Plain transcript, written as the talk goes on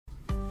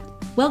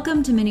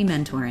Welcome to Mini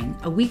Mentoring,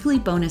 a weekly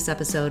bonus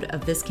episode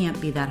of This Can't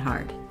Be That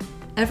Hard.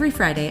 Every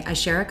Friday, I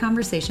share a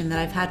conversation that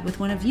I've had with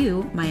one of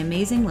you, my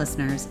amazing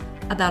listeners,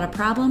 about a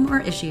problem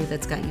or issue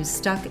that's got you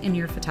stuck in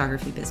your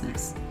photography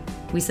business.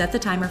 We set the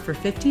timer for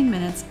 15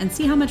 minutes and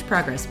see how much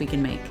progress we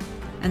can make.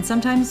 And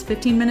sometimes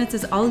 15 minutes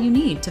is all you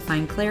need to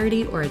find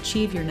clarity or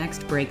achieve your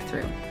next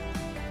breakthrough.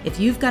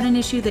 If you've got an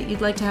issue that you'd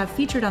like to have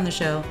featured on the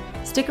show,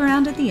 stick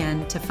around at the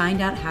end to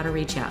find out how to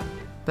reach out.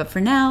 But for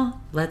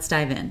now, let's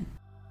dive in.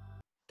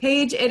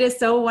 Paige, it is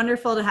so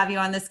wonderful to have you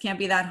on This Can't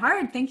Be That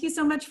Hard. Thank you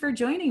so much for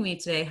joining me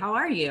today. How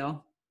are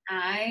you?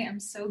 I am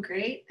so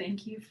great.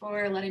 Thank you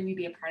for letting me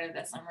be a part of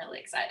this. I'm really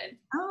excited.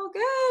 Oh,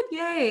 good.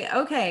 Yay.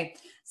 Okay.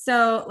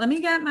 So let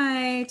me get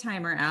my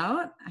timer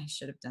out. I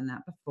should have done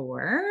that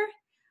before.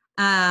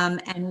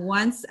 And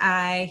once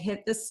I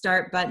hit the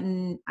start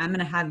button, I'm going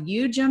to have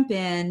you jump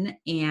in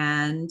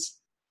and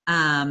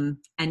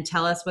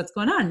tell us what's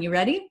going on. You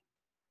ready?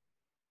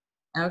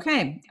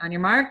 Okay. On your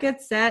mark, get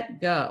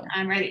set, go.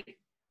 I'm ready.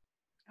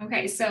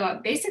 Okay.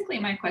 So basically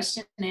my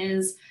question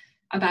is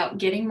about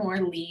getting more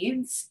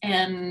leads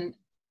and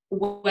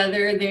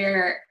whether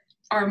there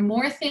are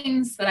more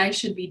things that I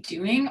should be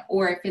doing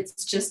or if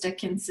it's just a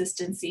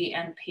consistency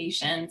and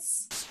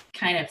patience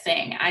kind of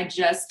thing. I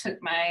just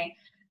took my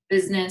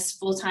business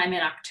full-time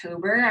in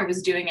October. I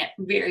was doing it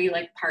very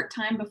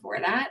part-time before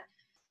that.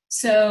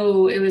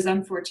 So it was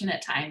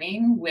unfortunate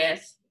timing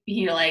with,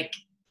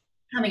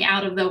 coming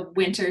out of the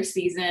winter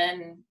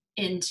season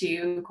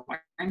into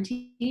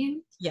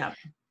quarantine. Yeah.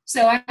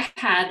 So I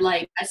had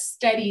a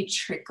steady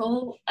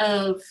trickle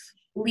of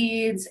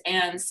leads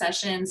and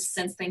sessions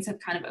since things have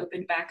kind of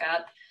opened back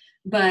up,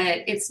 but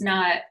it's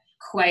not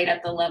quite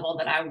at the level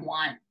that I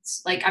want.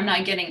 I'm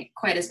not getting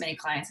quite as many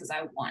clients as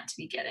I want to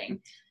be getting.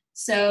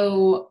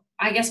 So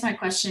I guess my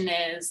question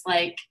is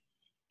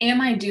am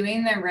I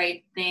doing the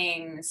right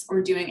things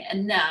or doing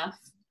enough?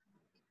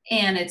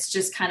 And it's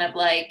just kind of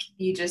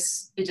it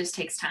just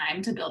takes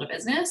time to build a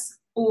business.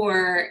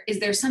 Or is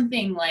there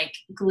something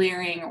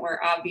glaring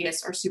or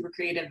obvious or super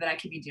creative that I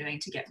could be doing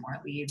to get more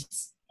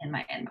leads in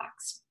my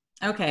inbox?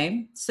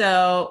 Okay.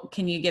 So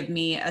can you give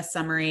me a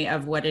summary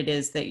of what it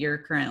is that you're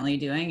currently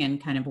doing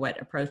and kind of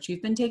what approach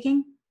you've been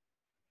taking?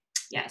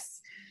 Yes.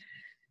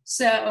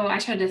 So I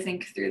tried to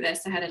think through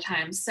this ahead of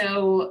time.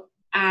 So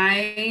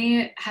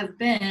I have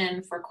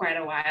been for quite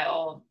a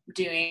while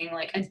doing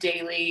a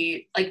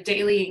daily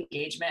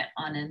engagement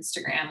on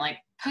Instagram,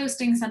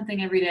 posting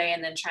something every day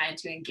and then trying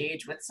to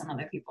engage with some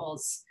other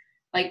people's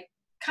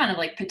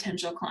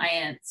potential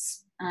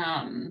clients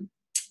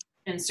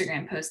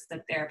Instagram posts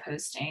that they're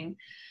posting.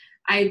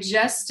 I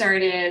just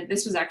started,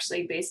 this was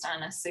actually based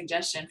on a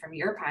suggestion from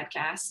your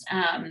podcast,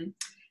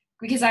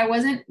 because I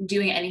wasn't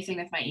doing anything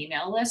with my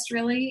email list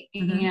really.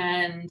 Mm-hmm.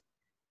 And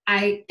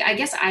I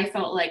guess I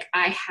felt like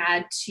I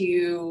had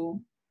to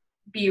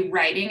be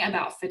writing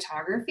about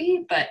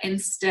photography, but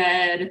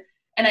instead,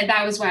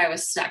 that was why I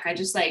was stuck. I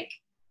just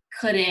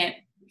couldn't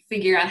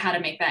figure out how to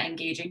make that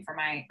engaging for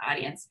my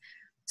audience.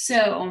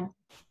 So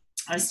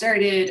I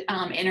started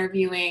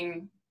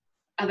interviewing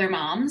other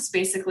moms,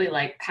 basically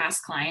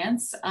past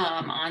clients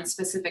on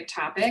specific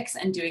topics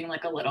and doing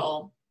a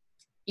little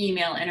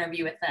email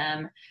interview with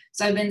them.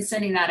 So I've been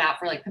sending that out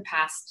for the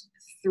past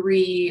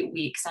 3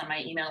 weeks on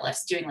my email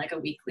list, doing a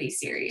weekly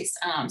series.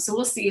 So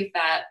we'll see if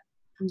that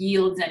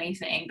yields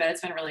anything, but it's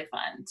been really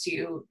fun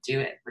to do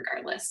it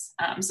regardless.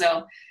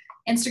 So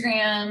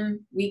Instagram,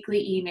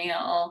 weekly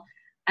email.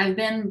 I've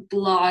been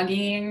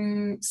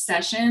blogging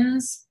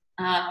sessions,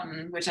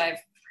 which I've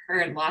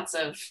heard lots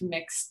of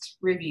mixed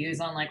reviews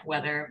on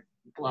whether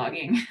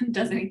blogging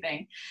does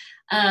anything.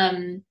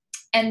 And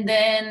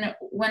then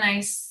when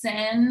I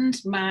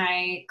send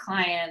my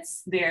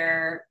clients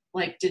their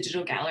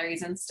digital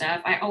galleries and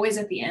stuff, I always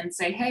at the end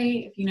say,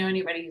 hey, if you know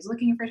anybody who's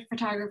looking for a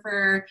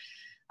photographer,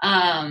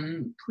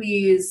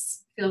 please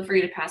feel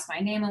free to pass my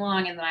name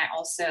along. And then I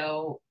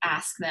also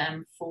ask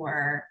them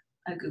for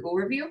a Google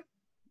review.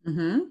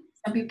 Mm-hmm.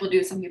 Some people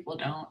do, some people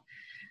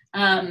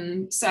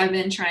don't. So I've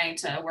been trying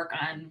to work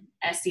on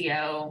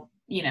SEO,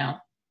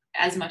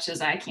 as much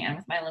as I can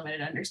with my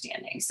limited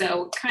understanding.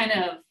 So kind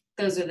of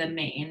those are the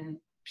main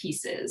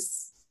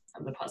pieces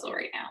of the puzzle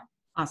right now.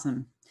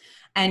 Awesome.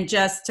 And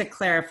just to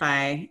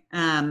clarify,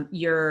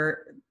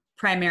 your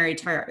primary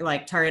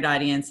target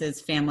audience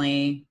is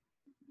family.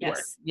 Yes.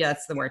 Work. Yeah,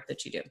 that's the work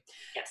that you do.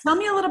 Yes. Tell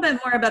me a little bit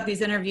more about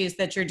these interviews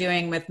that you're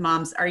doing with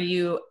moms. Are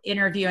you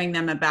interviewing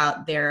them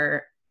about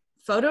their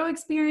photo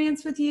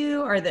experience with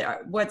you, or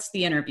what's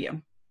the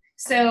interview?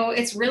 So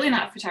it's really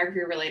not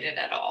photography related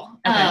at all.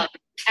 Okay.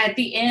 At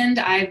the end,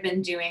 I've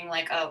been doing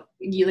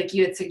you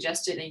had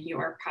suggested in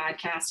your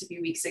podcast a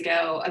few weeks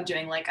ago of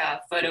doing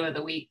a photo of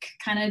the week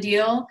kind of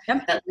deal.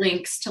 Yep. That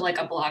links to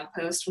a blog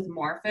post with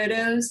more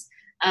photos.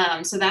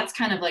 So that's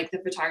kind of the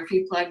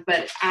photography plug,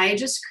 but I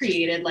just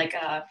created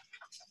a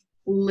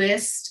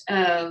list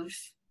of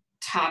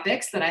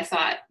topics that I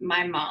thought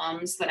my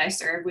moms that I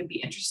serve would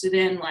be interested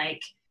in,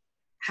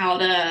 how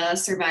to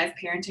survive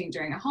parenting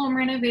during a home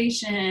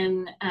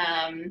renovation,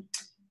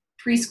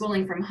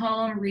 preschooling from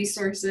home,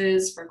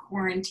 resources for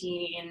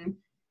quarantine,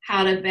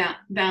 how to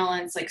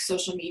balance like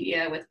social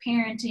media with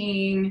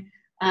parenting,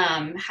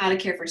 how to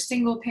care for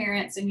single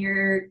parents in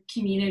your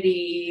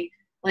community,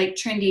 like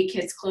trendy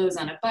kids clothes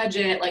on a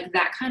budget, like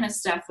that kind of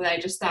stuff that I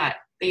just thought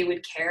they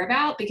would care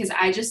about, because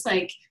I just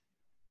like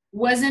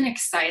wasn't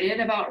excited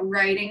about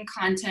writing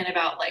content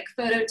about like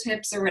photo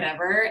tips or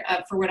whatever.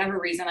 For whatever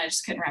reason, I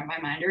just couldn't wrap my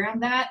mind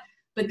around that.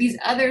 But these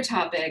other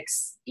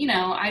topics, you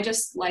know, I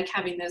just like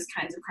having those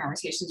kinds of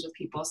conversations with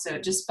people. So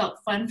it just felt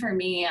fun for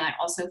me. And I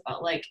also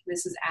felt like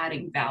this is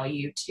adding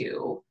value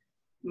to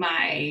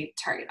my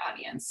target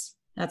audience.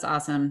 That's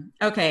awesome.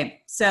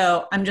 Okay.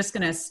 So I'm just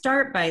going to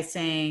start by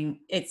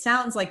saying it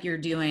sounds like you're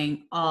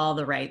doing all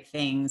the right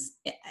things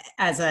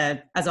as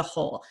a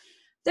whole.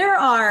 There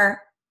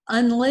are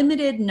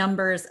unlimited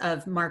numbers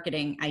of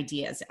marketing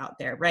ideas out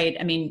there, right?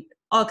 I mean,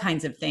 all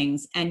kinds of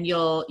things. And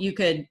you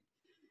could,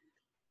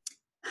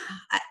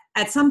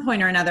 at some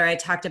point or another, I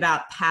talked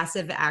about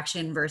passive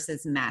action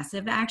versus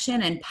massive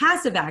action. And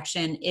passive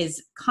action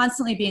is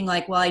constantly being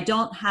like, well, I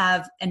don't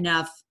have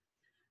enough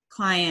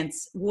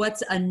clients.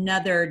 What's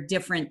another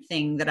different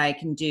thing that I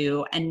can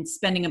do? And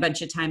spending a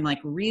bunch of time like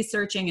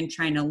researching and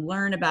trying to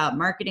learn about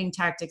marketing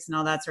tactics and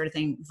all that sort of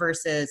thing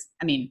versus,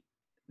 I mean,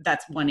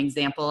 that's one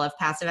example of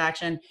passive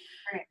action,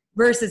 right,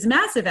 versus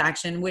massive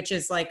action, which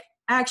is like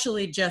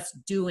actually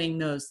just doing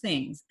those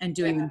things and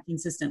doing them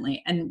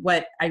consistently. And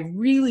what I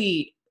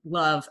really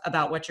love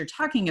about what you're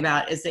talking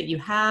about is that you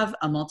have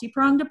a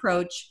multi-pronged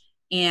approach,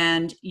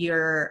 and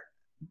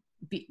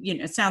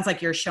it sounds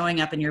like you're showing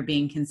up and you're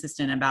being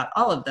consistent about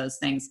all of those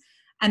things.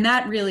 And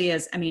that really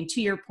is, I mean, to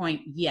your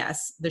point,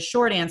 yes, the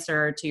short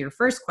answer to your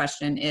first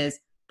question is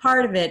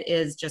part of it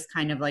is just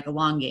kind of like a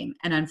long game.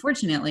 And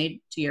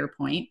unfortunately, to your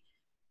point,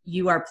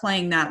 you are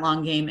playing that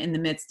long game in the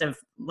midst of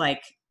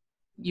like,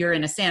 you're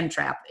in a sand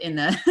trap in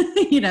the,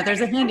 there's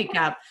a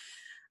handicap.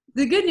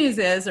 The good news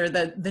is, or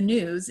the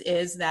news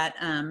is that,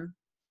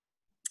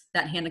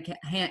 that handicap,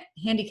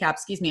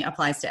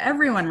 applies to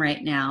everyone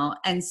right now.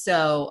 And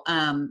so,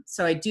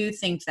 so I do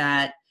think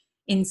that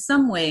in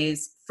some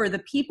ways, for the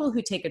people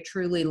who take a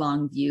truly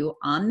long view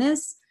on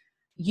this,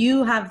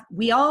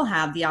 we all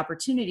have the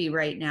opportunity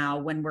right now,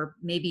 when we're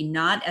maybe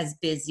not as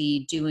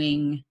busy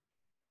doing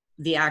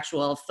the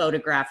actual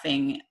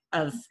photographing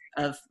of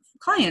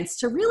clients,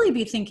 to really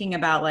be thinking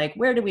about like,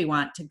 where do we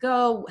want to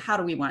go? How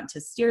do we want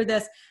to steer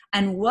this?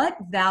 And what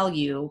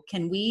value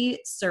can we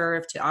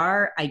serve to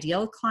our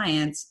ideal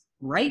clients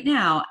right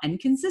now and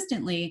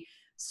consistently,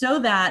 so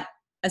that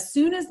as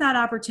soon as that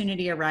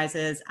opportunity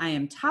arises, I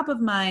am top of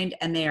mind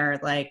and they are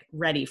like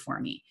ready for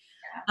me.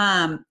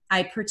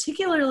 I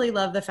particularly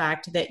love the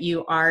fact that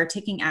you are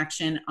taking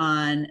action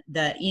on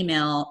the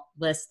email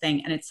list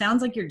thing. And it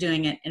sounds like you're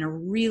doing it in a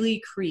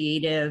really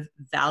creative,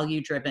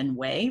 value-driven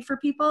way for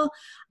people.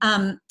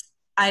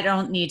 I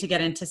don't need to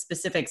get into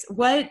specifics.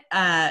 But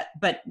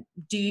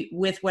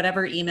with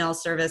whatever email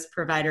service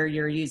provider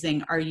you're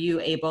using, are you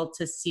able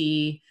to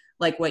see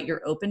like what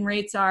your open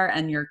rates are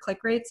and your click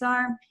rates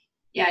are?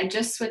 Yeah, I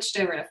just switched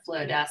over to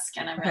Flowdesk,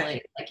 and I'm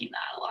really liking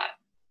that a lot.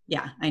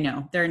 Yeah, I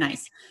know. They're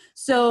nice.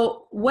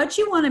 So what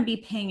you want to be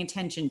paying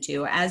attention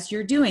to as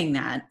you're doing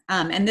that,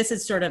 and this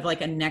is sort of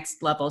like a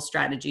next level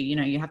strategy,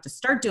 you have to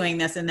start doing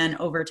this, and then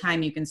over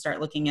time you can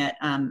start looking at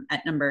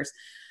numbers.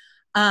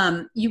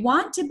 You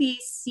want to be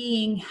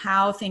seeing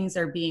how things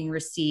are being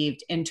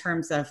received in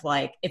terms of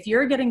like, if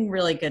you're getting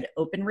really good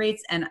open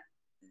rates, and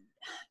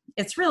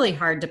it's really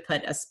hard to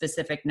put a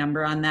specific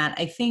number on that.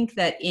 I think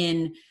that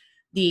in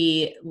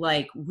the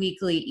like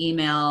weekly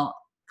email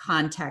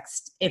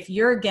context, if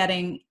you're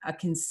getting a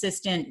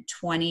consistent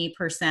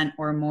 20%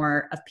 or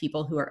more of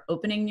people who are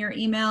opening your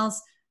emails,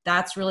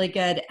 that's really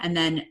good. And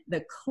then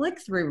the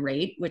click-through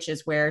rate, which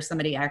is where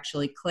somebody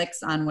actually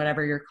clicks on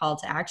whatever your call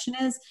to action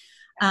is,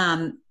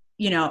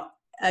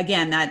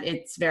 again, that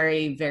it's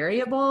very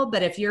variable,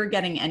 but if you're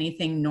getting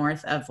anything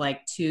north of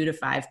like 2 to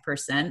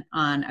 5%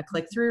 on a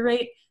click-through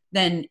rate,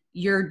 then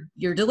you're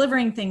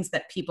delivering things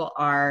that people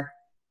are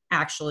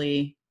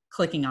actually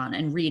clicking on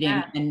and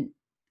reading and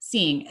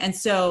seeing. And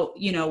so,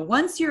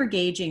 once you're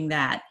gauging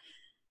that,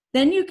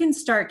 then you can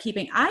start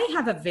keeping, I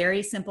have a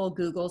very simple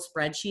Google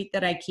spreadsheet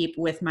that I keep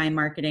with my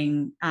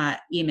marketing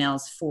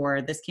emails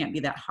for This Can't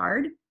Be That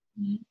Hard,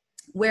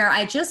 where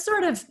I just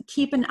sort of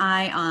keep an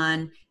eye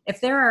on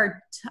if there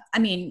are,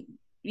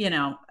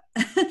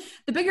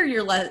 the bigger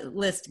your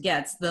list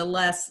gets, the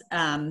less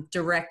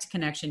direct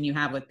connection you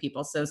have with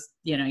people. So,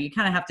 you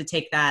kind of have to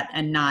take that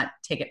and not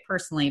take it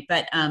personally.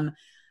 But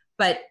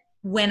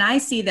when I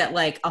see that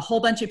like a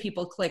whole bunch of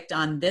people clicked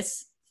on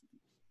this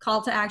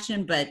call to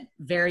action, but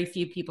very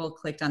few people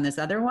clicked on this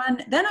other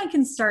one, then I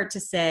can start to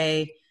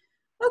say,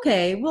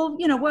 okay, well,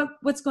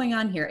 what's going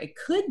on here? It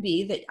could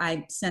be that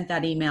I sent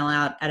that email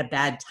out at a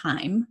bad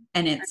time,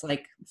 and it's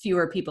like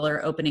fewer people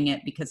are opening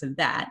it because of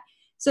that.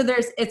 So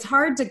it's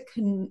hard to,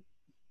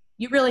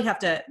 you really have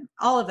to,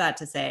 all of that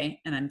to say,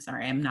 and I'm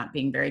sorry, I'm not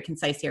being very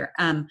concise here.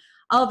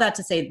 All of that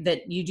to say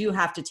that you do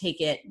have to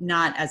take it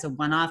not as a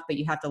one-off, but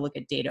you have to look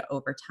at data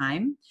over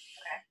time.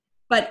 Okay.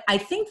 But I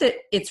think that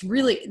it's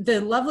really,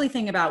 the lovely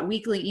thing about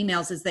weekly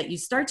emails is that you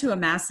start to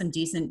amass some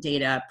decent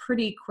data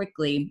pretty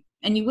quickly,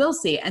 and you will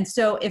see. And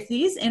so if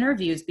these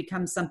interviews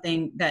become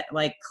something that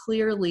like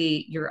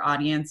clearly your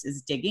audience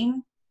is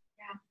digging,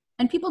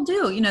 and people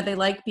do, you know, they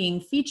like being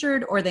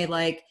featured, or they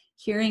like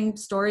hearing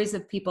stories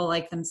of people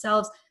like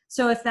themselves.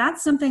 So if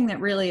that's something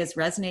that really is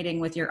resonating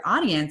with your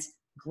audience,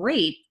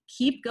 great,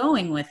 keep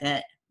going with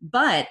it,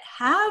 but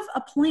have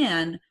a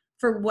plan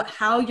for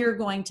how you're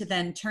going to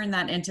then turn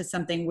that into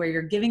something where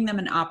you're giving them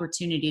an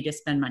opportunity to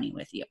spend money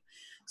with you.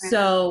 Right.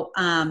 So,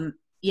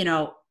 you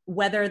know,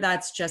 whether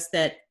that's just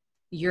that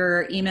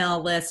your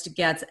email list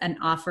gets an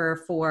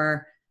offer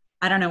for,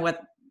 I don't know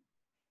what,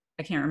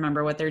 I can't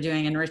remember what they're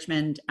doing in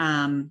Richmond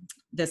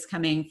this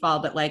coming fall,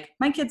 but like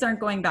my kids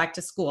aren't going back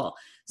to school.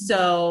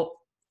 So,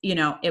 you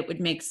know, it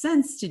would make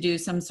sense to do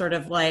some sort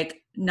of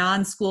like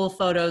non-school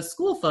photos,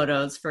 school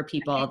photos for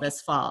people this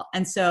fall.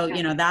 And so,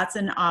 you know, that's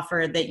an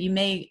offer that you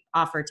may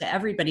offer to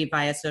everybody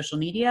via social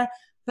media,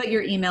 but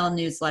your email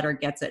newsletter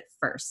gets it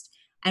first.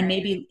 And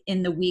maybe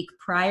in the week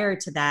prior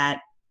to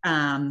that,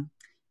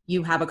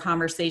 you have a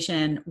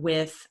conversation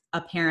with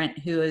a parent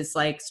who is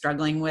like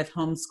struggling with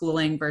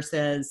homeschooling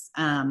versus,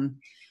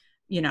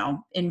 you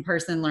know,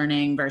 in-person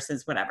learning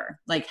versus whatever,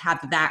 like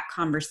have that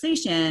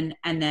conversation.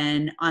 And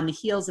then on the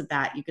heels of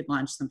that, you could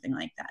launch something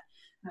like that.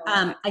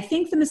 I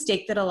think the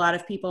mistake that a lot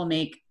of people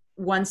make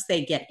once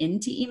they get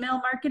into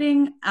email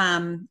marketing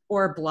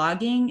or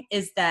blogging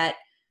is that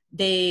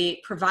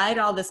they provide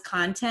all this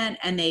content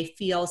and they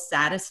feel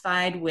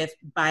satisfied with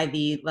by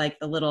the like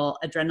the little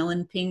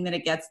adrenaline ping that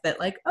it gets that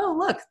like, oh,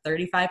 look,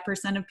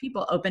 35% of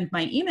people opened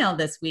my email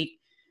this week.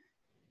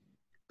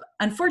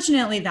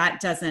 Unfortunately,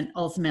 that doesn't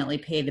ultimately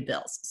pay the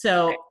bills.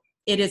 So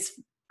it is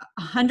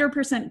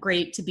 100%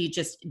 great to be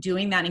just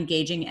doing that,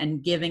 engaging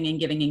and giving and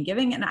giving and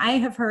giving. And I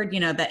have heard, you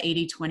know, the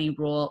 80-20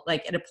 rule,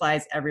 like it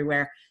applies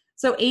everywhere.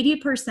 So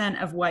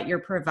 80% of what you're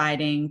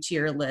providing to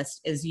your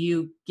list is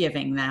you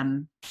giving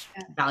them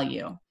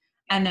value.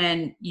 And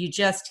then you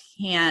just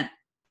can't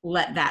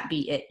let that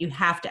be it. You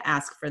have to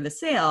ask for the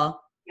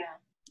sale. Yeah.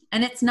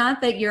 And it's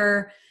not that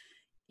you're,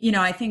 you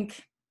know, I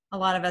think a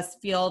lot of us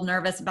feel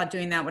nervous about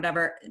doing that,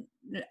 whatever.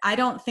 I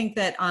don't think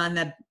that on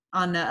the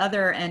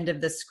other end of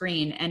the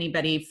screen,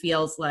 anybody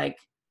feels like,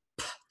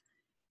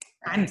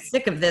 I'm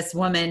sick of this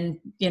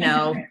woman, you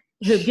know,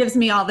 who gives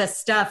me all this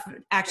stuff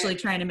actually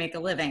trying to make a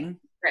living.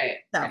 Right.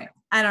 So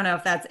I don't know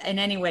if that's in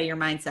any way your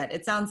mindset.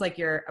 It sounds like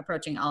you're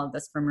approaching all of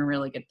this from a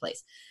really good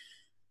place.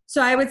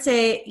 So I would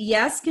say,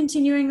 yes,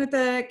 continuing with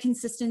the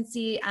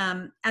consistency.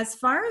 As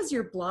far as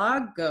your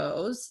blog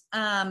goes,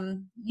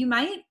 you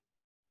might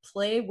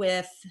play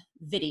with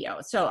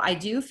video. So I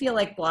do feel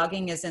like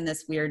blogging is in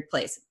this weird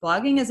place.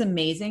 Blogging is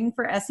amazing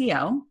for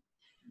SEO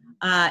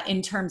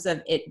in terms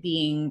of it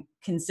being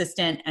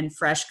consistent and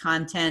fresh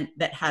content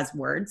that has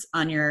words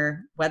on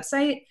your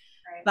website.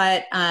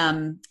 Right.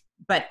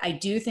 But I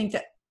do think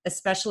that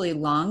especially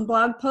long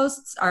blog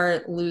posts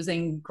are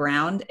losing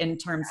ground in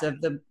terms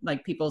of the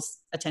like people's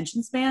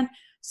attention span.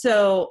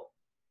 So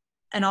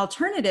an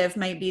alternative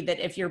might be that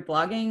if you're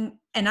blogging,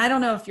 and I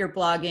don't know if you're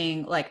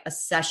blogging like a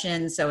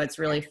session, so it's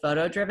really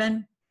photo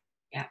driven.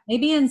 Yeah.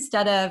 Maybe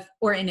instead of,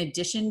 or in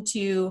addition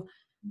to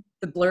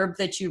the blurb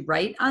that you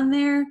write on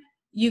there,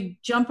 you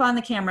jump on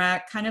the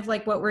camera, kind of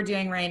like what we're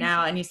doing right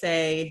now. And you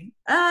say,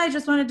 I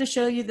just wanted to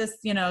show you this,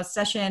 you know,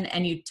 session,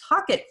 and you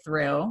talk it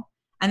through.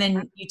 And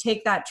then you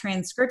take that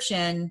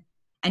transcription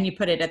and you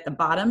put it at the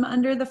bottom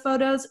under the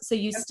photos. So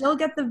you still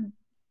get the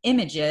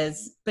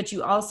images, but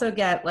you also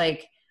get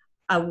like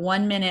a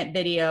 1-minute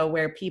video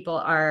where people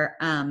are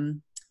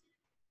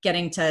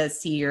getting to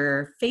see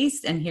your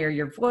face and hear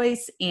your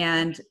voice,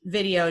 and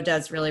video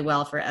does really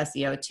well for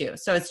SEO too.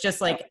 So it's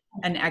just like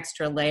an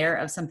extra layer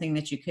of something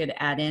that you could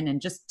add in and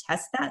just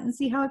test that and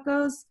see how it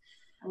goes.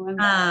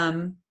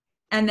 And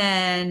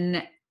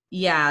then,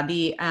 yeah,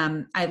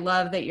 I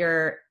love that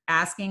you're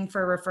asking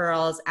for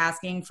referrals,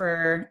 asking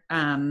for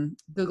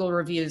Google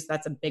reviews.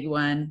 That's a big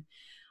one.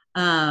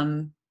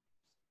 And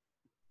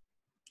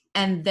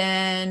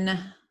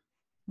then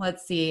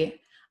let's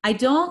see, I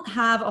don't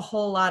have a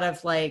whole lot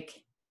of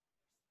like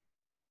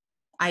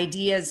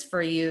ideas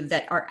for you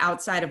that are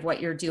outside of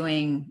what you're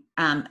doing.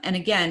 And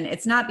again,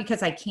 it's not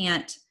because I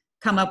can't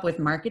come up with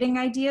marketing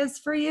ideas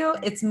for you.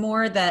 It's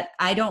more that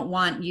I don't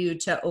want you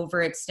to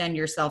overextend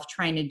yourself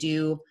trying to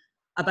do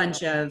a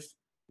bunch of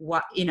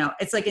what, you know,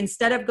 it's like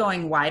instead of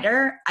going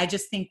wider, I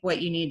just think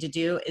what you need to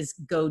do is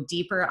go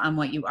deeper on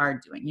what you are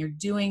doing. You're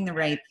doing the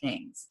right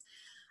things.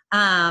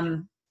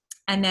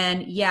 And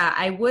then, yeah,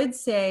 I would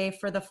say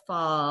for the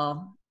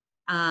fall,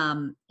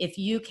 if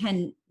you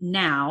can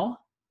now,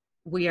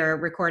 we are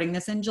recording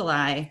this in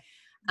July,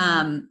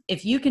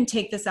 if you can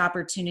take this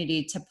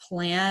opportunity to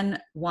plan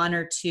 1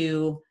 or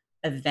 2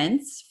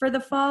 events for the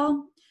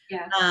fall,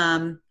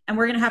 and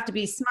we're going to have to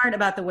be smart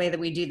about the way that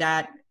we do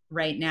that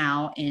right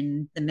now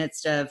in the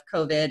midst of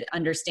COVID,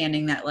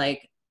 understanding that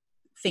like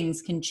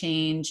things can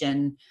change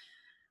and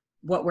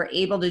what we're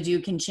able to do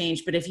can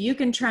change. But if you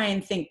can try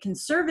and think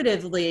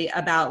conservatively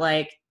about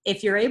like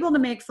if you're able to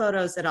make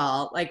photos at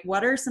all, like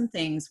what are some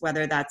things,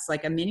 whether that's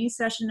like a mini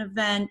session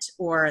event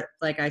or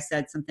like I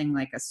said, something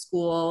like a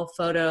school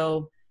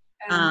photo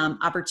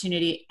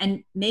opportunity,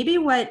 and maybe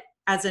what,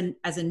 as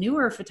a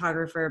newer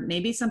photographer,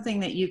 maybe something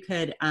that you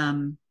could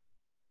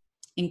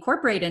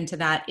incorporate into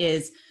that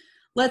is,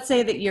 let's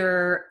say that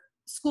your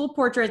school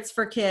portraits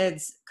for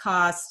kids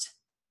cost,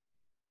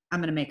 I'm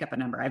going to make up a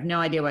number. I have no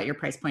idea what your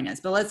price point is,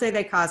 but let's say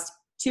they cost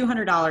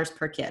 $200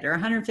 per kid or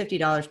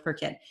 $150 per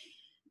kid.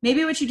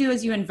 Maybe what you do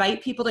is you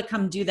invite people to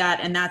come do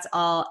that, and that's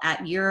all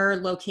at your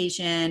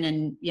location,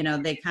 and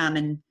they come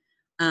and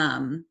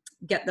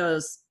get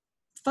those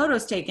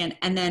photos taken,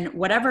 and then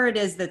whatever it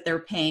is that they're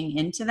paying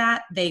into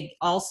that, they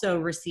also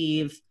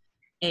receive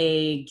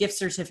a gift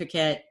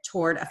certificate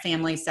toward a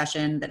family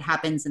session that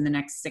happens in the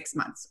next 6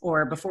 months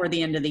or before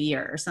the end of the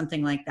year or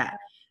something like that.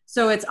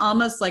 So it's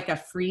almost like a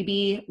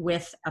freebie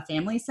with a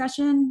family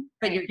session,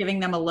 but you're giving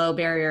them a low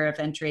barrier of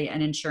entry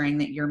and ensuring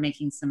that you're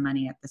making some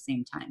money at the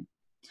same time.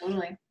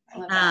 Totally. I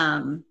love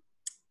that.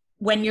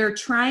 When you're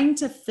trying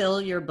to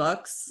fill your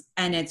books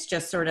and it's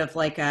just sort of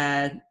like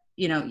the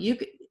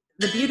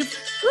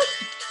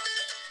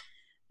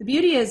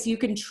beauty is you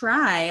can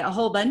try a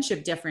whole bunch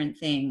of different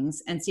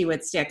things and see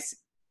what sticks.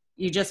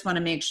 You just want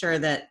to make sure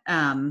that,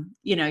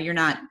 you're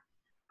not,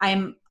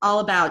 I'm all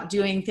about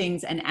doing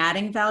things and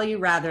adding value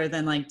rather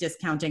than like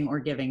discounting or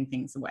giving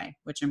things away,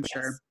 which I'm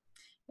sure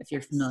if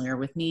you're familiar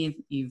with me,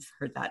 you've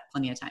heard that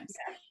plenty of times.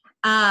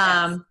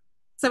 Yeah.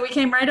 So we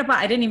came right up,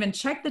 I didn't even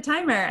check the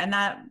timer, and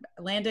that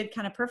landed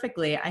kind of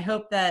perfectly. I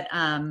hope that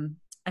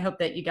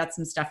you got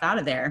some stuff out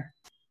of there.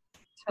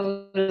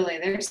 Totally.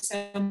 There's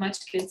so much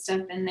good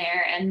stuff in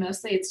there. And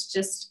mostly it's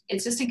just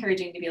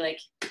encouraging to be like,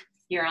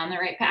 you're on the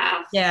right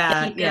path.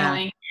 Yeah. Keep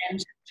going and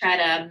just try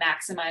to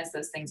maximize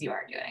those things you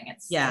are doing.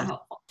 It's so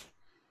helpful.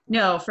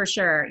 No, for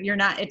sure.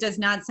 It does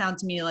not sound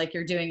to me like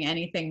you're doing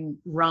anything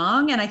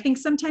wrong. And I think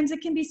sometimes it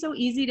can be so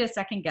easy to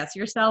second guess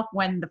yourself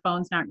when the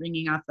phone's not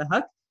ringing off the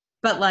hook.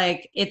 But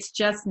like, it's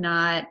just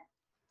not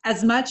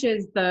as much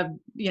as the,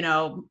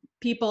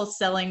 people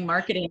selling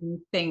marketing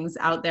things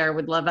out there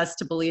would love us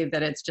to believe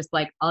that it's just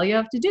like, all you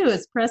have to do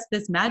is press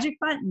this magic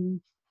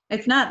button.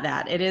 It's not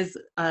that. It is,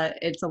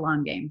 it's a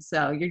long game.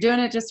 So you're doing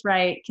it just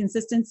right.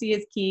 Consistency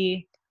is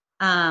key.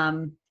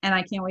 And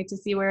I can't wait to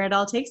see where it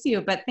all takes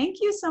you. But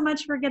thank you so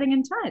much for getting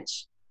in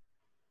touch.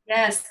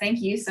 Yes,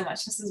 thank you so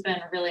much. This has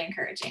been really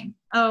encouraging.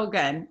 Oh,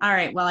 good. All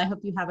right. Well, I hope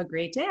you have a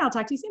great day. I'll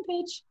talk to you soon,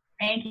 Paige.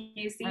 Thank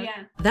you. See ya.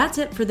 That's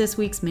it for this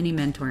week's mini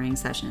mentoring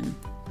session.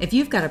 If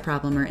you've got a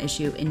problem or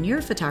issue in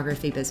your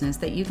photography business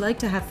that you'd like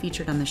to have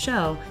featured on the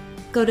show,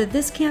 go to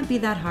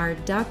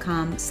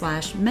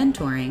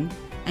thiscan'tbethathard.com/mentoring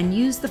and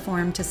use the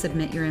form to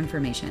submit your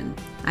information.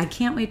 I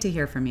can't wait to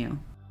hear from you.